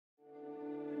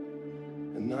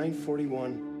At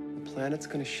 9:41, the planet's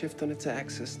gonna shift on its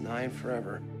axis 9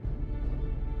 forever.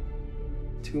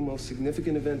 Two most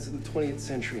significant events of the 20th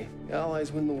century. The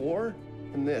Allies win the war,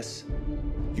 and this.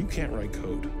 You can't write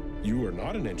code. You are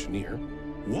not an engineer.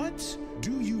 What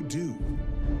do you do?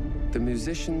 The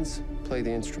musicians play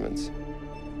the instruments.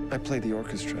 I play the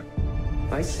orchestra.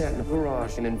 I sat in a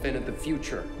garage and invented the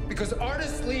future. Because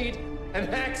artists lead and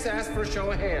hacks ask for a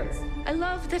show of hands. I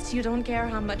love that you don't care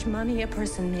how much money a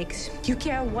person makes. You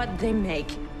care what they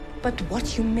make. But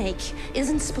what you make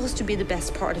isn't supposed to be the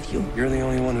best part of you. You're the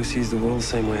only one who sees the world the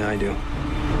same way I do.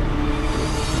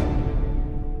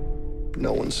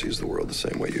 No one sees the world the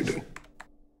same way you do.